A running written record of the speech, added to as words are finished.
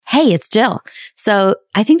Hey, it's Jill. So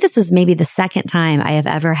I think this is maybe the second time I have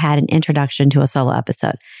ever had an introduction to a solo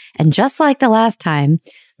episode. And just like the last time,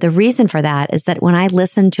 the reason for that is that when I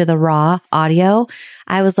listened to the raw audio,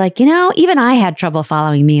 I was like, even I had trouble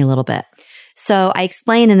following me a little bit. So I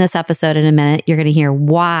explain in this episode in a minute, you're going to hear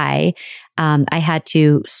why I had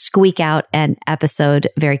to squeak out an episode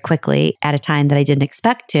very quickly at a time that I didn't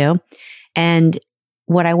expect to. And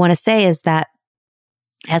what I want to say is that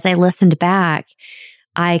as I listened back,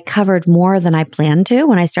 I covered more than I planned to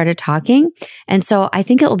when I started talking. And so I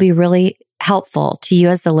think it will be really helpful to you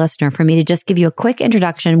as the listener for me to just give you a quick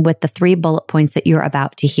introduction with the 3 bullet points that you're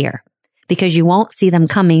about to hear, because you won't see them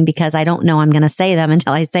coming because I don't know I'm going to say them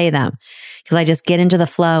until I say them, because I just get into the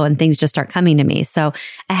flow and things just start coming to me. So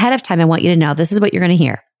ahead of time, I want you to know this is what you're going to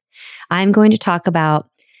hear. I'm going to talk about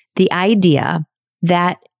the idea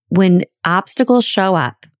that when obstacles show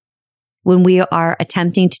up, when we are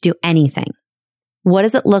attempting to do anything, what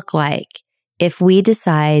does it look like if we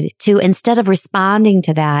decide to, instead of responding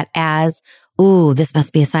to that as, ooh, this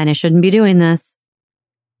must be a sign I shouldn't be doing this.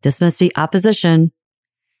 This must be opposition.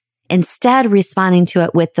 Instead, responding to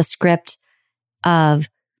it with the script of,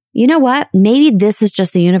 you know what? Maybe this is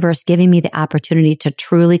just the universe giving me the opportunity to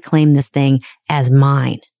truly claim this thing as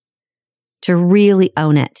mine, to really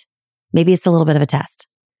own it. Maybe it's a little bit of a test.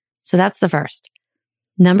 So that's the first.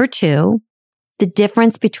 Number 2, the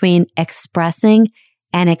difference between expressing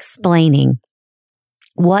and explaining.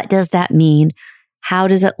 What does that mean? How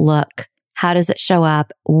does it look? How does it show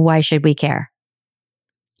up? Why should we care?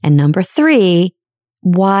 And number 3,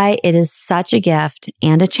 why it is such a gift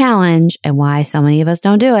and a challenge, and why so many of us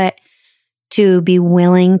don't do it, to be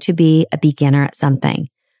willing to be a beginner at something,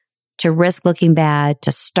 to risk looking bad,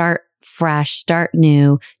 to start fresh, start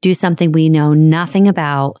new, do something we know nothing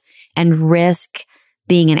about, and risk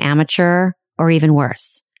being an amateur or even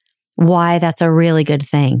worse. Why that's a really good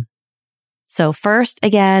thing. So first,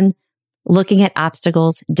 again, looking at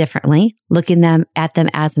obstacles differently, looking at them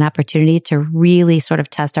as an opportunity to really sort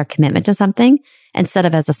of test our commitment to something instead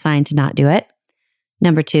of as a sign to not do it.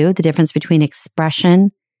 Number 2, the difference between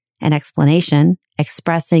expression and explanation,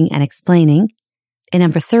 expressing and explaining. And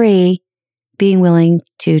number 3, being willing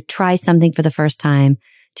to try something for the first time,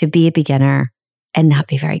 to be a beginner and not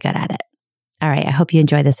be very good at it. All right. I hope you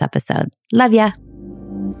enjoy this episode. Love ya.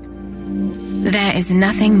 There is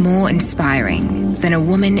nothing more inspiring than a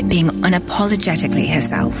woman being unapologetically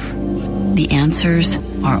herself. The answers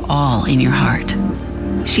are all in your heart.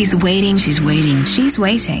 She's waiting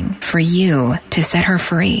for you to set her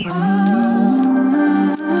free.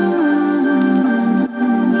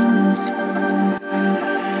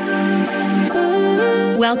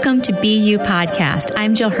 Welcome to Be You Podcast.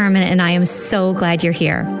 I'm Jill Herman, and I am so glad you're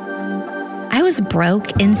here. I was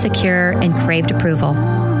broke, insecure, and craved approval.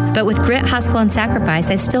 But with grit, hustle, and sacrifice,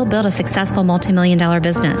 I still built a successful multi-million-dollar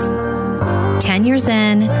business. 10 years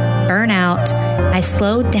in, burnout, I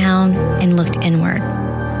slowed down and looked inward.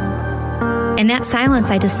 In that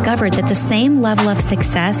silence, I discovered that the same level of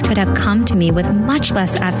success could have come to me with much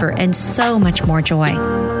less effort and so much more joy.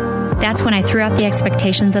 That's when I threw out the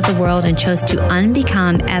expectations of the world and chose to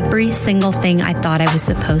unbecome every single thing I thought I was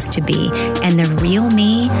supposed to be. And the real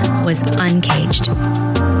me was uncaged.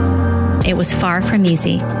 It was far from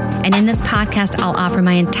easy. And in this podcast, I'll offer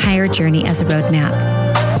my entire journey as a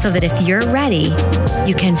roadmap so that if you're ready,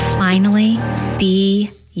 you can finally be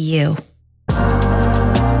you.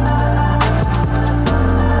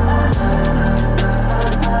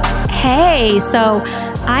 Hey, so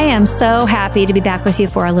I am so happy to be back with you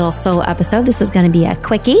for a little solo episode. This is going to be a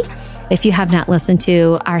quickie. If you have not listened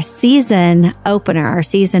to our season opener, our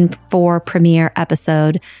season 4 premiere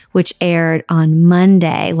episode, which aired on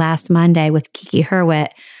last Monday with Kiki Hurwit,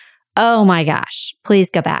 oh my gosh, please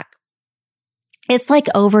go back. It's like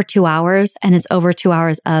over 2 hours, and it's over 2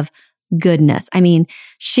 hours of goodness. I mean,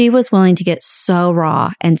 she was willing to get so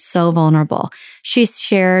raw and so vulnerable. She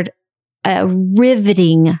shared a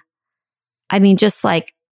riveting, just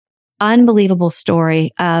like unbelievable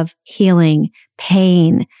story of healing,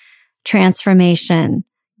 pain, transformation,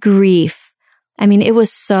 grief. It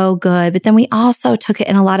was so good. But then we also took it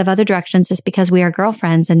in a lot of other directions just because we are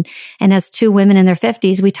girlfriends. And as 2 women in their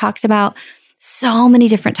 50s, we talked about so many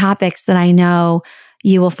different topics that I know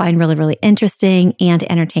you will find really, really interesting and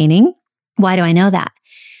entertaining. Why do I know that?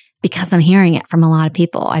 Because I'm hearing it from a lot of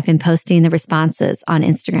people. I've been posting the responses on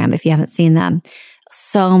Instagram if you haven't seen them.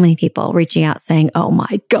 So many people reaching out saying, oh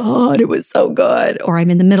my God, it was so good. Or I'm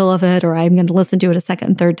in the middle of it, or I'm going to listen to it a second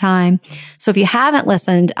and third time. So if you haven't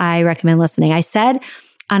listened, I recommend listening. I said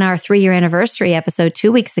on our 3-year anniversary episode 2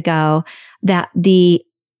 weeks ago that the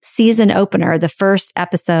season opener, the first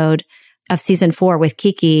episode of season 4 with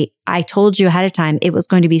Kiki, I told you ahead of time, it was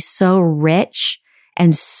going to be so rich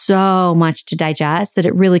and so much to digest that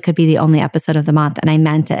it really could be the only episode of the month. And I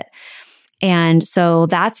meant it. And so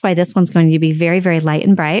that's why this one's going to be very, very light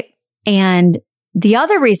and bright. And the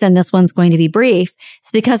other reason this one's going to be brief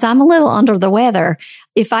is because I'm a little under the weather.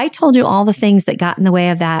 If I told you all the things that got in the way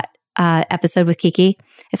of that episode with Kiki,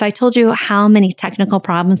 if I told you how many technical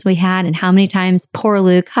problems we had and how many times poor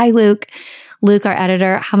Luke, hi Luke, our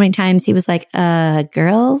editor, how many times he was like,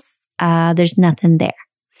 girls, there's nothing there.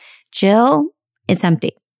 Jill, it's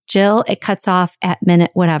empty. Jill, it cuts off at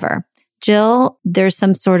minute whatever. Jill, there's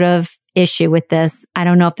some sort of issue with this. I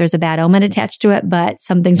don't know if there's a bad omen attached to it, but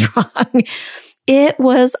something's wrong. It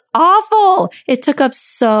was awful. It took up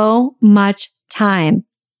so much time.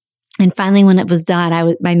 And finally, when it was done,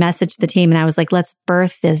 I messaged the team and I was like, let's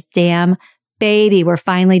birth this damn baby. We're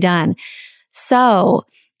finally done. So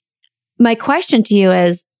my question to you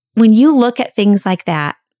is, when you look at things like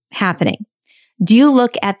that happening, do you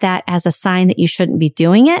look at that as a sign that you shouldn't be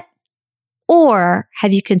doing it? Or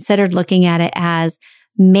have you considered looking at it as,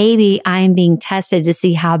 maybe I'm being tested to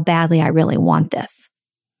see how badly I really want this?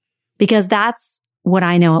 Because that's what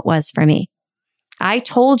I know it was for me. I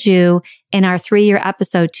told you in our 3-year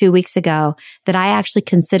episode 2 weeks ago that I actually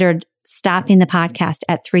considered stopping the podcast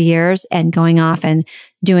at 3 years and going off and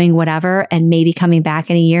doing whatever and maybe coming back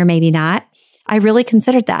in a year, maybe not. I really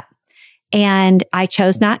considered that. And I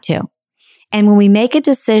chose not to. And when we make a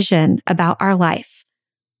decision about our life,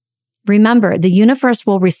 remember, the universe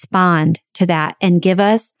will respond to that and give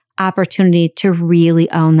us opportunity to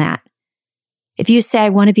really own that. If you say, I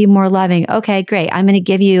want to be more loving, okay, great. I'm going to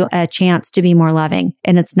give you a chance to be more loving,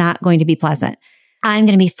 and it's not going to be pleasant. I'm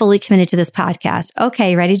going to be fully committed to this podcast.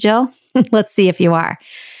 Okay, ready, Jill? Let's see if you are.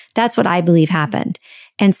 That's what I believe happened.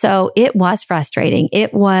 And so it was frustrating.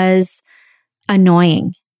 It was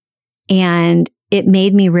annoying. And it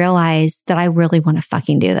made me realize that I really want to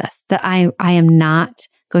fucking do this, that I am not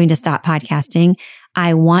going to stop podcasting.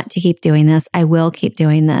 I want to keep doing this. I will keep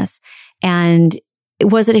doing this. And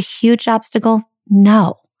was it a huge obstacle?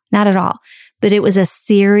 No, not at all. But it was a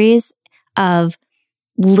series of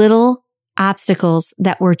little obstacles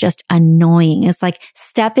that were just annoying. It's like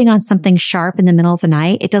stepping on something sharp in the middle of the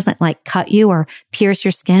night. It doesn't like cut you or pierce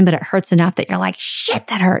your skin, but it hurts enough that you're like, shit,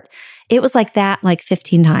 that hurt. It was like that like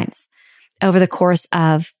 15 times over the course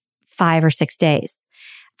of 5 or 6 days.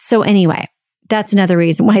 So anyway, that's another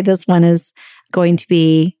reason why this one is going to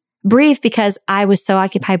be brief, because I was so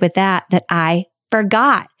occupied with that I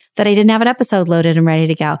forgot that I didn't have an episode loaded and ready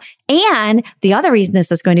to go. And the other reason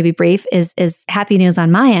this is going to be brief is happy news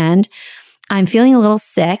on my end. I'm feeling a little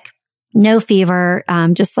sick, no fever,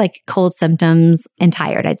 just like cold symptoms and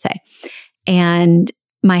tired, I'd say. And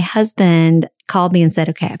my husband called me and said,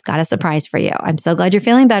 okay, I've got a surprise for you. I'm so glad you're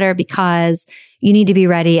feeling better because you need to be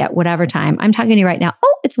ready at whatever time. I'm talking to you right now.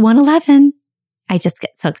 Oh, it's 1:11. I just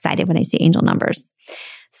get so excited when I see angel numbers.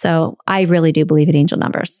 So I really do believe in angel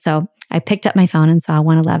numbers. So I picked up my phone and saw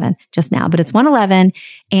 1:11 just now, but it's 1:11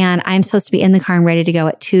 and I'm supposed to be in the car and ready to go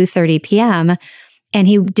at 2:30 p.m. And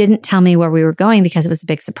he didn't tell me where we were going because it was a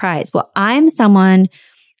big surprise. Well, I'm someone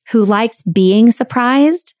who likes being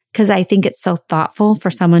surprised because I think it's so thoughtful for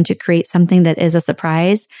someone to create something that is a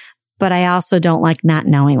surprise. But I also don't like not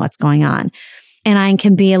knowing what's going on. And I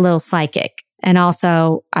can be a little psychic. And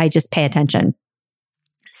also I just pay attention.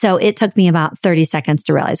 So it took me about 30 seconds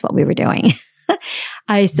to realize what we were doing.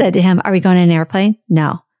 I said to him, are we going in an airplane?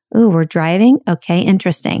 No. Ooh, we're driving? Okay,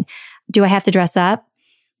 interesting. Do I have to dress up?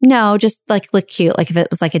 No, just like look cute, like if it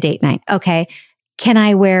was like a date night. Okay. Can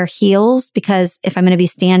I wear heels? Because if I'm going to be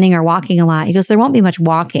standing or walking a lot, he goes, there won't be much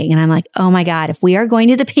walking. And I'm like, oh my God, if we are going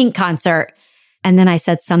to the Pink concert. And then I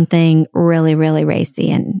said something really, really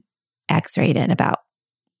racy and X-rated about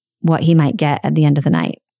what he might get at the end of the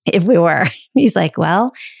night if we were. He's like,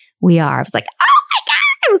 well, we are. I was like, oh my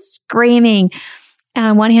God, I was screaming. And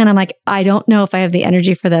on one hand, I'm like, I don't know if I have the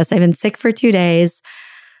energy for this. I've been sick for 2 days.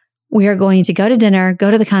 We are going to go to dinner, go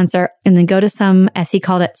to the concert, and then go to some, as he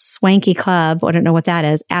called it, swanky club. I don't know what that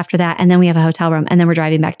is after that. And then we have a hotel room and then we're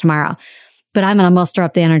driving back tomorrow. But I'm going to muster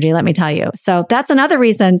up the energy, let me tell you. So that's another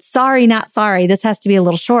reason. Sorry, not sorry. This has to be a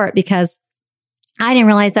little short because I didn't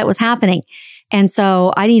realize that was happening. And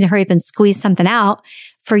so I need to hurry up and squeeze something out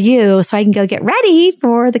for you so I can go get ready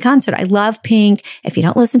for the concert. I love Pink. If you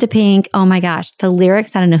don't listen to Pink, oh my gosh, the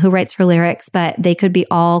lyrics, I don't know who writes her lyrics, but they could be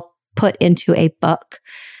all put into a book,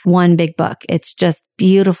 one big book. It's just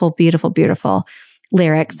beautiful, beautiful, beautiful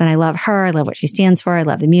lyrics. And I love her. I love what she stands for. I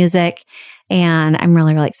love the music. And I'm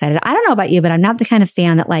really, really excited. I don't know about you, but I'm not the kind of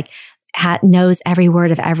fan that like knows every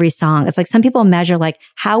word of every song. It's like some people measure like,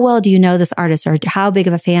 how well do you know this artist, or how big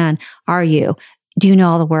of a fan are you? Do you know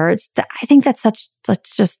all the words? I think that's such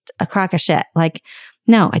just a crock of shit. Like,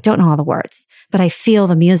 no, I don't know all the words, but I feel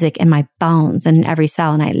the music in my bones and in every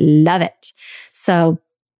cell, and I love it. So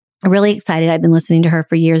I'm really excited. I've been listening to her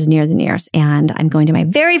for years and years and years, and I'm going to my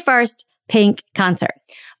very first Pink concert.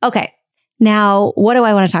 Okay. Now, what do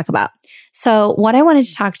I want to talk about? So what I wanted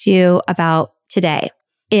to talk to you about today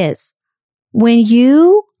is when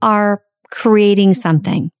you are creating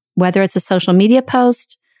something, whether it's a social media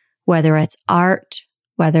post, whether it's art,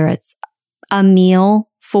 whether it's a meal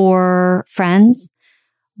for friends,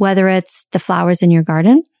 whether it's the flowers in your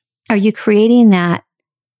garden, are you creating that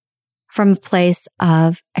from a place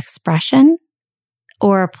of expression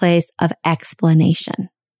or a place of explanation?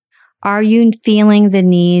 Are you feeling the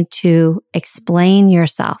need to explain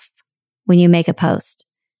yourself when you make a post,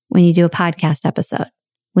 when you do a podcast episode,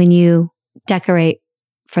 when you decorate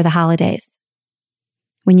for the holidays,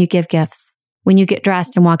 when you give gifts, when you get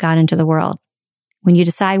dressed and walk out into the world, when you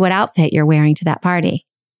decide what outfit you're wearing to that party,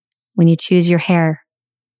 when you choose your haircut,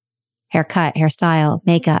 hairstyle,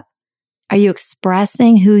 makeup? Are you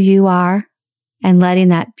expressing who you are and letting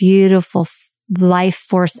that beautiful life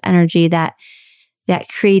force energy, that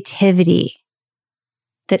creativity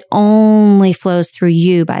that only flows through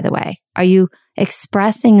you, by the way? Are you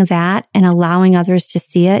expressing that and allowing others to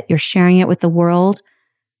see it? You're sharing it with the world,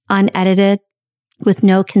 unedited, with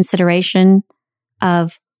no consideration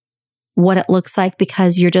of what it looks like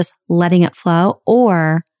because you're just letting it flow?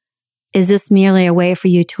 Or is this merely a way for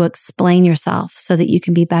you to explain yourself so that you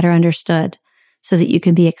can be better understood, so that you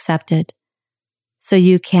can be accepted, so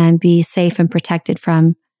you can be safe and protected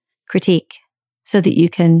from critique, so that you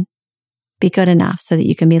can be good enough, so that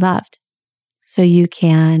you can be loved, so you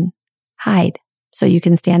can hide, so you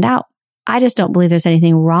can stand out? I just don't believe there's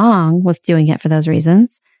anything wrong with doing it for those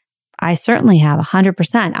reasons. I certainly have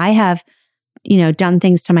 100%. I have, done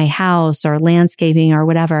things to my house or landscaping or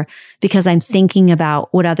whatever because I'm thinking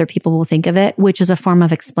about what other people will think of it, which is a form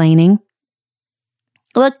of explaining.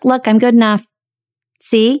 Look, I'm good enough.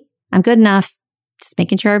 See, I'm good enough. Just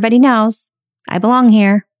making sure everybody knows I belong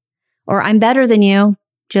here. Or I'm better than you.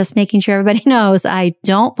 Just making sure everybody knows I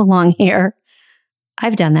don't belong here.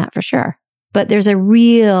 I've done that for sure. But there's a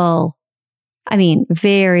real,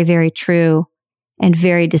 very, very true and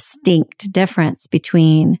very distinct difference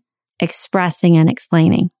between expressing and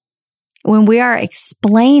explaining. When we are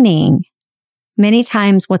explaining, many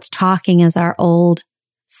times what's talking is our old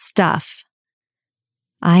stuff.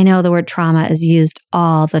 I know the word trauma is used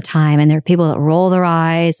all the time, and there are people that roll their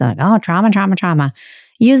eyes like, oh, trauma.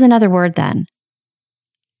 Use another word then.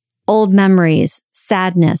 Old memories,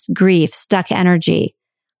 sadness, grief, stuck energy,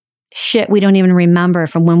 shit we don't even remember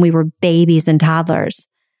from when we were babies and toddlers.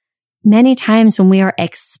 Many times when we are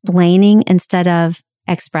explaining instead of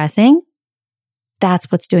expressing,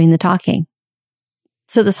 that's what's doing the talking.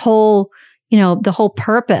 So this whole, the whole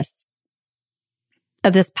purpose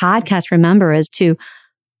of this podcast, remember, is to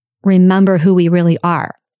remember who we really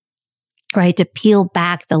are, right? To peel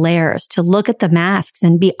back the layers, to look at the masks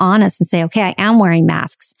and be honest and say, okay, I am wearing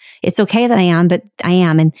masks. It's okay that I am, but I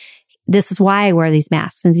am. And this is why I wear these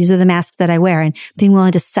masks. And these are the masks that I wear. And being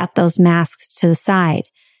willing to set those masks to the side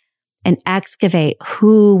and excavate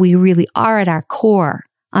who we really are at our core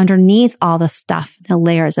underneath all the stuff, the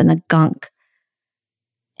layers and the gunk.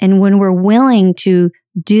 And when we're willing to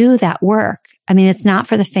do that work, it's not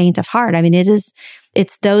for the faint of heart.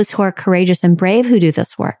 It's those who are courageous and brave who do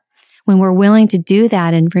this work. When we're willing to do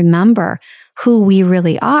that and remember who we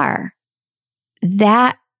really are,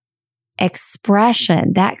 that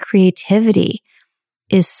expression, that creativity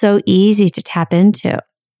is so easy to tap into.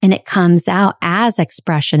 And it comes out as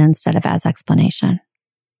expression instead of as explanation.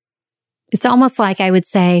 It's almost like I would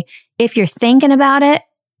say, if you're thinking about it,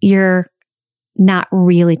 you're not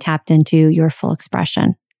really tapped into your full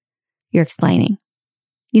expression. You're explaining.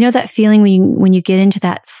 You know that feeling when you get into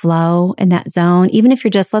that flow and that zone, even if you're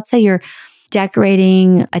just, let's say you're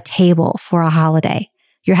decorating a table for a holiday,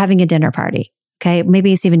 you're having a dinner party. Okay.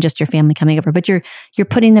 Maybe it's even just your family coming over, but you're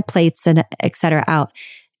putting the plates and et cetera out.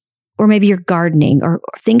 Or maybe you're gardening, or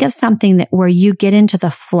think of something where you get into the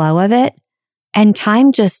flow of it and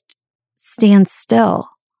time just stands still,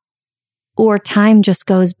 or time just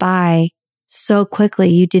goes by so quickly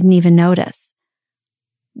you didn't even notice.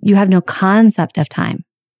 You have no concept of time.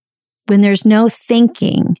 When there's no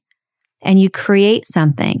thinking and you create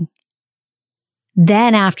something,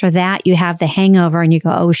 then after that you have the hangover and you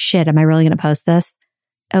go, oh shit, am I really going to post this?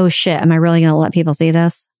 Oh shit, am I really going to let people see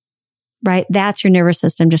this? Right? That's your nervous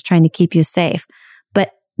system just trying to keep you safe.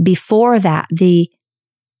 But before that, the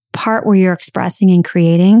part where you're expressing and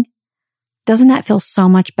creating, doesn't that feel so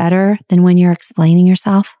much better than when you're explaining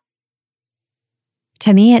yourself?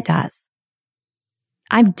 To me, it does.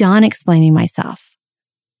 I'm done explaining myself.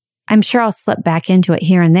 I'm sure I'll slip back into it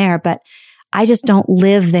here and there, but I just don't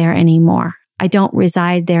live there anymore. I don't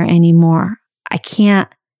reside there anymore. I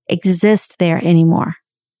can't exist there anymore.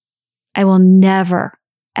 I will never,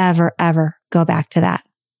 ever, ever go back to that.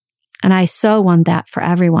 And I so want that for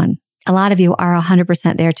everyone. A lot of you are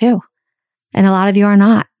 100% there too. And a lot of you are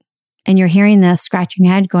not. And you're hearing this, scratching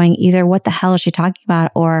your head going either, what the hell is she talking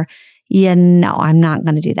about? Or, yeah, no, I'm not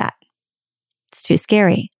going to do that. It's too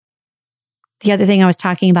scary. The other thing I was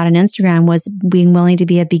talking about on Instagram was being willing to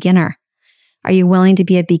be a beginner. Are you willing to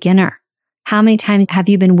be a beginner? How many times have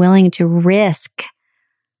you been willing to risk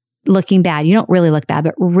looking bad? You don't really look bad,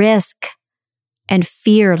 but risk and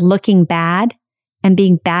fear looking bad and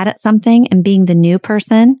being bad at something and being the new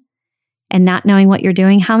person and not knowing what you're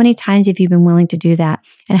doing. How many times have you been willing to do that?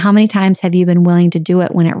 And how many times have you been willing to do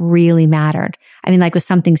it when it really mattered? I mean, like with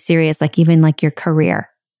something serious, like even like your career.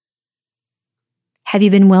 Have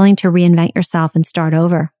you been willing to reinvent yourself and start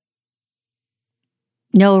over?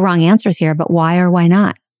 No wrong answers here, but why or why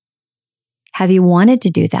not? Have you wanted to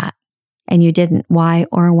do that and you didn't? Why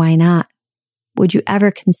or why not? Would you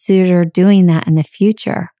ever consider doing that in the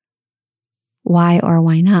future? Why or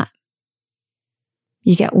why not?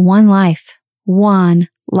 You get one life,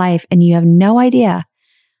 and you have no idea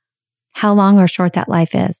how long or short that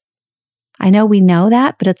life is. I know we know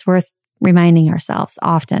that, but it's worth reminding ourselves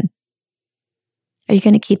often. Are you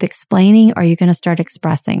going to keep explaining or are you going to start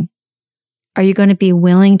expressing? Are you going to be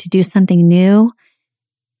willing to do something new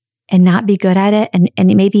and not be good at it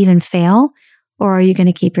and maybe even fail? Or are you going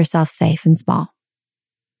to keep yourself safe and small,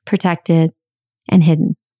 protected and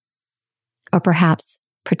hidden? Or perhaps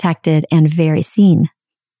protected and very seen?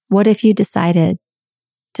 What if you decided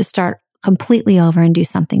to start completely over and do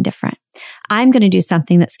something different? I'm going to do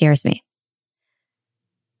something that scares me.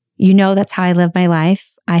 You know, that's how I live my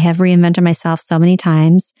life. I have reinvented myself so many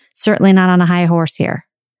times, certainly not on a high horse here.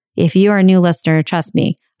 If you are a new listener, trust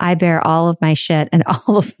me, I bear all of my shit and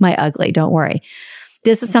all of my ugly. Don't worry.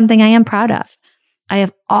 This is something I am proud of. I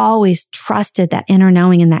have always trusted that inner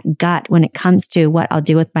knowing and that gut when it comes to what I'll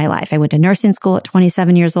do with my life. I went to nursing school at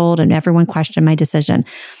 27 years old and everyone questioned my decision.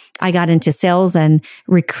 I got into sales and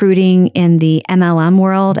recruiting in the MLM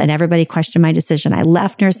world and everybody questioned my decision. I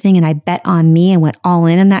left nursing and I bet on me and went all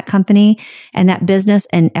in that company and that business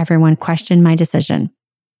and everyone questioned my decision.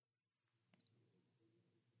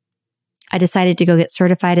 I decided to go get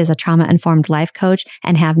certified as a trauma-informed life coach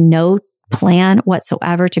and have no plan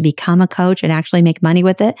whatsoever to become a coach and actually make money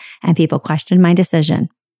with it. And people questioned my decision.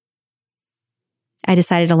 I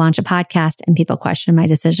decided to launch a podcast and people questioned my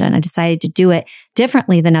decision. I decided to do it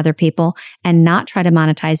differently than other people and not try to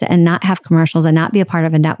monetize it and not have commercials and not be a part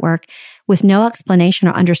of a network with no explanation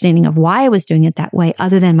or understanding of why I was doing it that way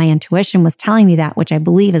other than my intuition was telling me that, which I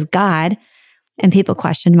believe is God, and people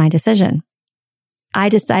questioned my decision. I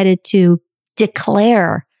decided to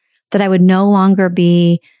declare that I would no longer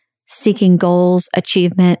be seeking goals,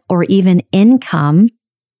 achievement, or even income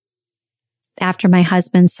after my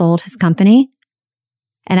husband sold his company.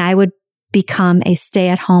 And I would become a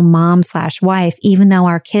stay-at-home mom/wife, even though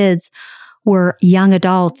our kids were young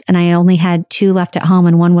adults and I only had 2 left at home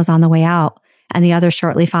and one was on the way out and the other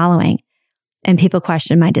shortly following. And people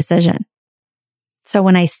questioned my decision. So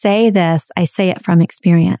when I say this, I say it from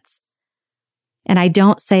experience. And I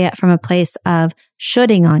don't say it from a place of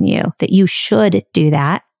shoulding on you, that you should do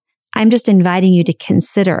that. I'm just inviting you to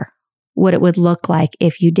consider what it would look like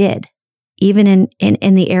if you did, even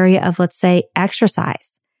in the area of, let's say,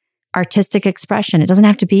 exercise, artistic expression. It doesn't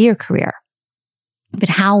have to be your career, but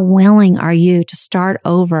how willing are you to start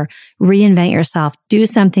over, reinvent yourself, do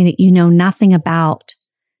something that you know nothing about,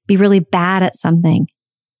 be really bad at something,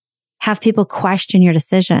 have people question your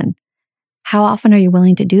decision? How often are you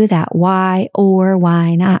willing to do that? Why or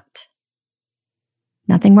why not?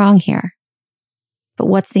 Nothing wrong here. But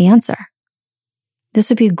what's the answer? This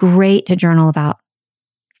would be great to journal about.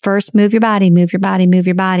 First, move your body,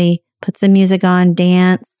 put some music on,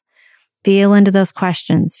 dance, feel into those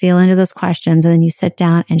questions, and then you sit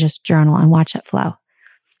down and just journal and watch it flow.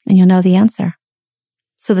 And you'll know the answer.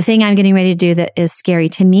 So the thing I'm getting ready to do that is scary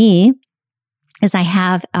to me is I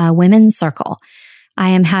have a women's circle. I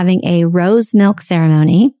am having a rose milk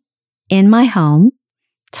ceremony in my home,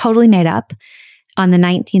 totally made up, on the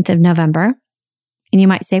 19th of November. And you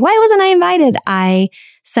might say, why wasn't I invited? I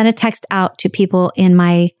sent a text out to people in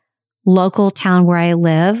my local town where I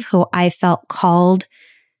live who I felt called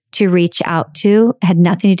to reach out to. It had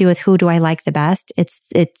nothing to do with who do I like the best.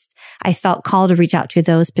 I felt called to reach out to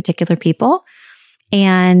those particular people.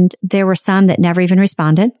 And there were some that never even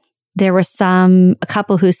responded. There were a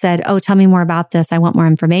couple who said, oh, tell me more about this. I want more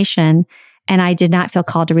information. And I did not feel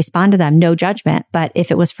called to respond to them. No judgment. But if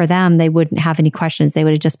it was for them, they wouldn't have any questions. They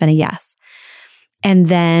would have just been a yes. And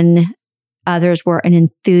then others were an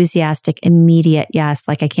enthusiastic, immediate yes,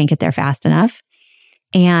 like I can't get there fast enough.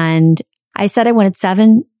 And I said I wanted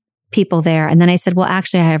 7 people there. And then I said, well,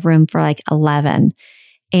 actually, I have room for like 11.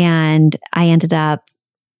 And I ended up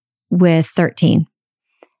with 13.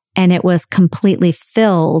 And it was completely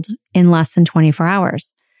filled in less than 24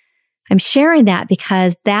 hours. I'm sharing that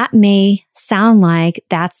because that may sound like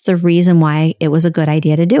that's the reason why it was a good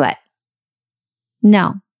idea to do it.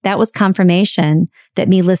 No, that was confirmation that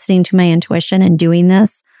me listening to my intuition and doing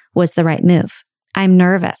this was the right move. I'm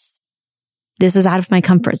nervous. This is out of my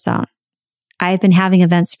comfort zone. I've been having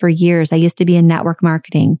events for years. I used to be in network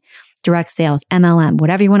marketing, direct sales, MLM,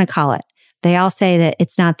 whatever you want to call it. They all say that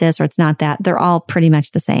it's not this or it's not that. They're all pretty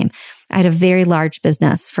much the same. I had a very large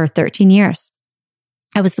business for 13 years.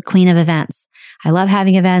 I was the queen of events. I love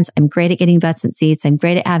having events. I'm great at getting butts and seats. I'm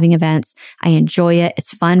great at having events. I enjoy it.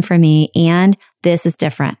 It's fun for me. And this is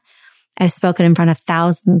different. I've spoken in front of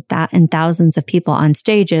thousands and thousands of people on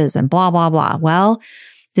stages and blah, blah, blah. Well,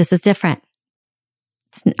 this is different.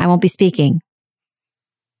 I won't be speaking.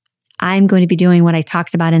 I'm going to be doing what I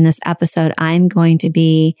talked about in this episode. I'm going to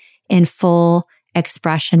be in full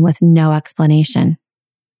expression with no explanation.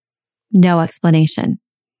 No explanation.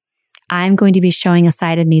 I'm going to be showing a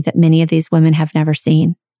side of me that many of these women have never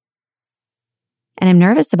seen. And I'm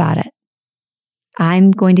nervous about it.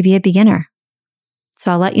 I'm going to be a beginner.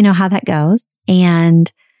 So I'll let you know how that goes.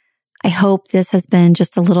 And I hope this has been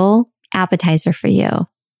just a little appetizer for you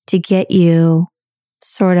to get you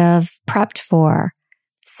sort of prepped for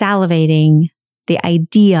salivating the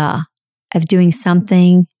idea of doing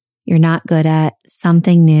something you're not good at,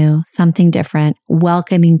 something new, something different,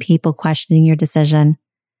 welcoming people questioning your decision.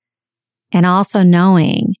 And also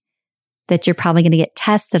knowing that you're probably going to get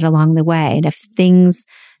tested along the way. And if things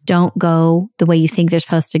don't go the way you think they're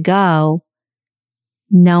supposed to go,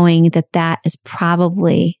 knowing that that is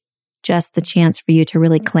probably just the chance for you to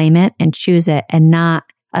really claim it and choose it and not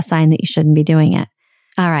a sign that you shouldn't be doing it.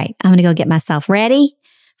 All right, I'm going to go get myself ready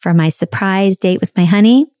for my surprise date with my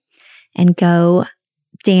honey and go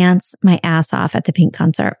dance my ass off at the Pink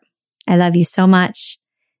concert. I love you so much,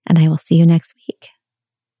 and I will see you next week.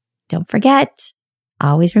 Don't forget,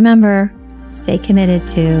 always remember, stay committed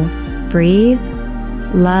to breathe,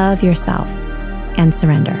 love yourself, and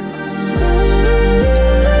surrender.